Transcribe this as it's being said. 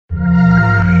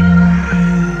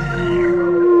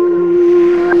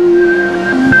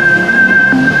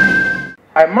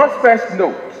I must first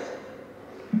note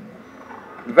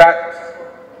that,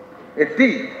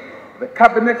 indeed, the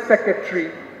Cabinet Secretary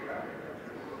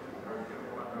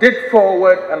did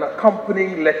forward an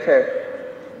accompanying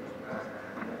letter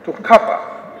to cover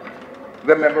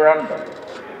the memorandum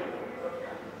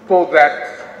so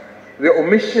that the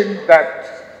omission that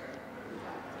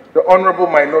the Honorable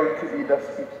Minority Leader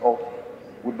speaks of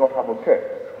would not have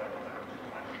occurred.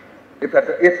 If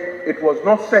it was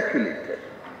not circulated,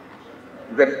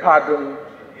 then pardon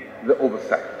the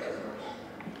oversight.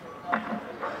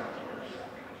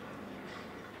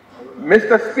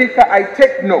 Mr. Speaker, I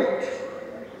take note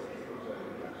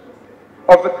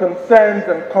of the concerns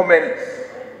and comments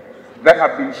that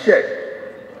have been shared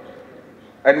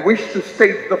and wish to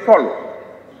state the following: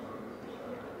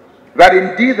 that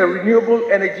indeed the Renewable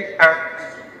Energy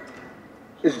Act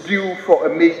is due for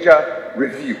a major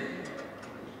review,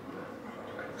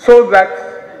 so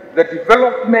that the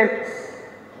developments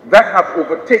that have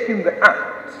overtaken the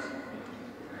Act,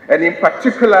 and in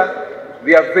particular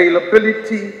the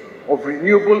availability of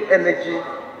renewable energy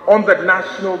on the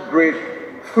national grid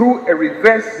through a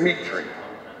reverse metering,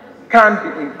 can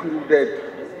be included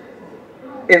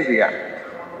in the Act.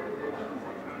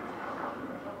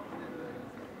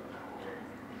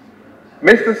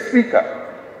 Mr. Speaker,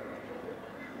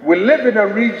 we live in a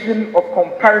region of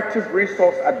comparative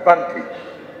resource advantage,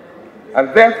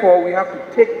 and therefore we have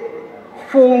to take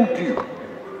full due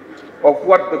of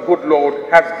what the good Lord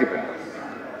has given us.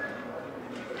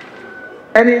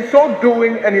 And in so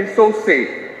doing and in so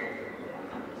saying,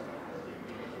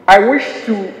 I wish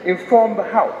to inform the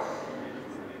House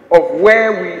of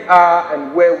where we are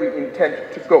and where we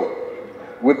intend to go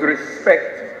with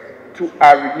respect to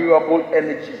our renewable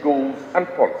energy goals and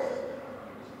policy.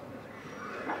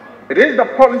 It is the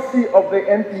policy of the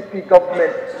NPP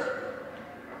government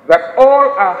that all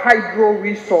our hydro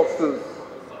resources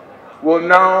will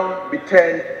now be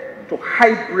turned to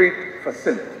hybrid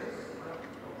facilities.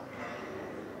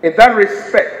 In that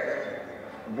respect,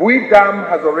 Bui Dam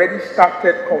has already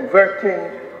started converting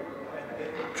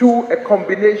to a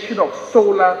combination of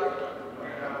solar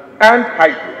and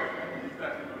hydro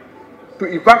to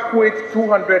evacuate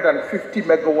 250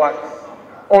 megawatts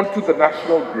onto the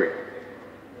national grid.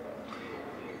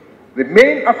 The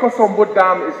main Akosombo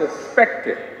Dam is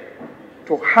expected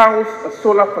to house a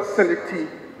solar facility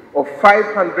of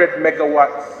 500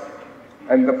 megawatts,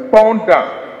 and the Pond Dam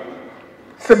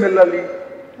similarly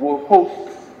will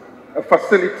host a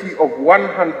facility of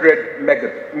 100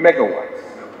 megawatts.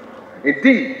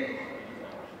 Indeed,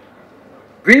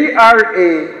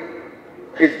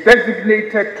 VRA is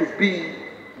designated to be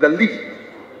the lead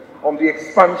on the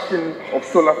expansion of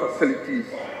solar facilities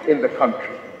in the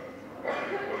country.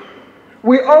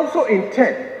 We also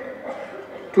intend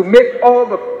to make all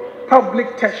the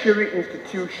public tertiary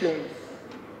institutions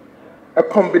a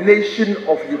combination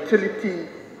of utilities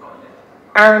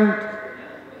and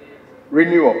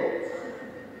renewables.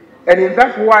 And in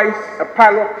that wise, a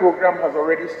pilot program has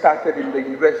already started in the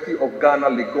University of Ghana,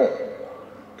 Legon,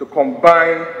 to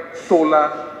combine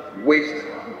solar, waste,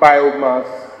 biomass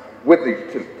with the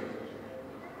utility.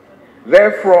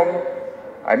 Therefrom,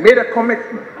 I made a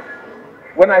commitment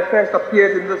when I first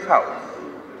appeared in this House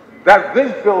that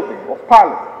this building of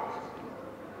Parliament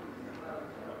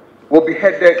will be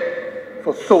headed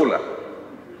for solar.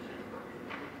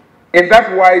 In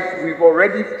that wise, we've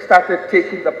already started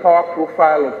taking the power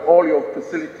profile of all your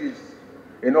facilities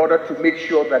in order to make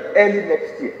sure that early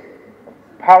next year,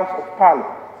 House of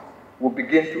Parliament will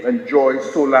begin to enjoy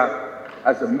solar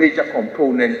as a major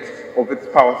component of its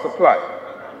power supply.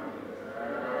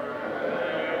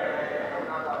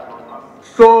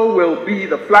 So will be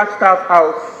the Flagstaff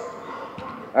House,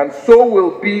 and so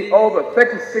will be all the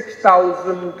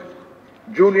 36,000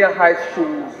 junior high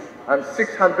schools and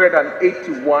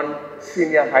 681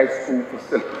 senior high school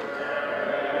facilities.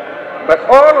 But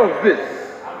all of this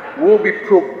will be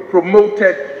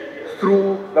promoted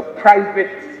through the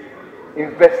private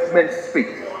investment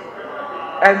space.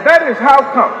 And that is how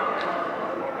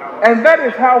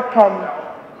come,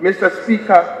 Mr.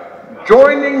 Speaker,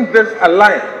 joining this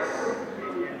alliance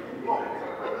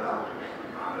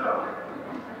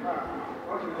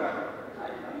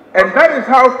and that is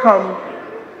how come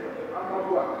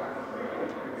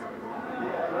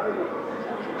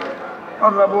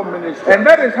Honorable Minister. And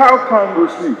that is how come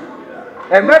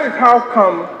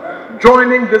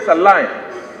joining this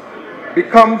alliance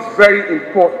becomes very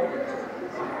important.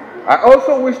 I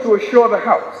also wish to assure the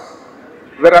House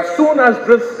that as soon as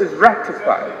this is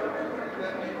ratified,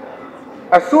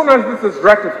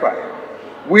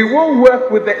 we will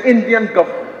work with the Indian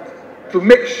government to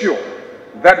make sure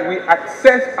that we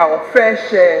access our fair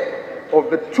share of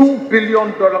the $2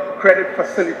 billion credit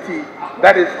facility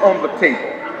that is on the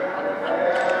table.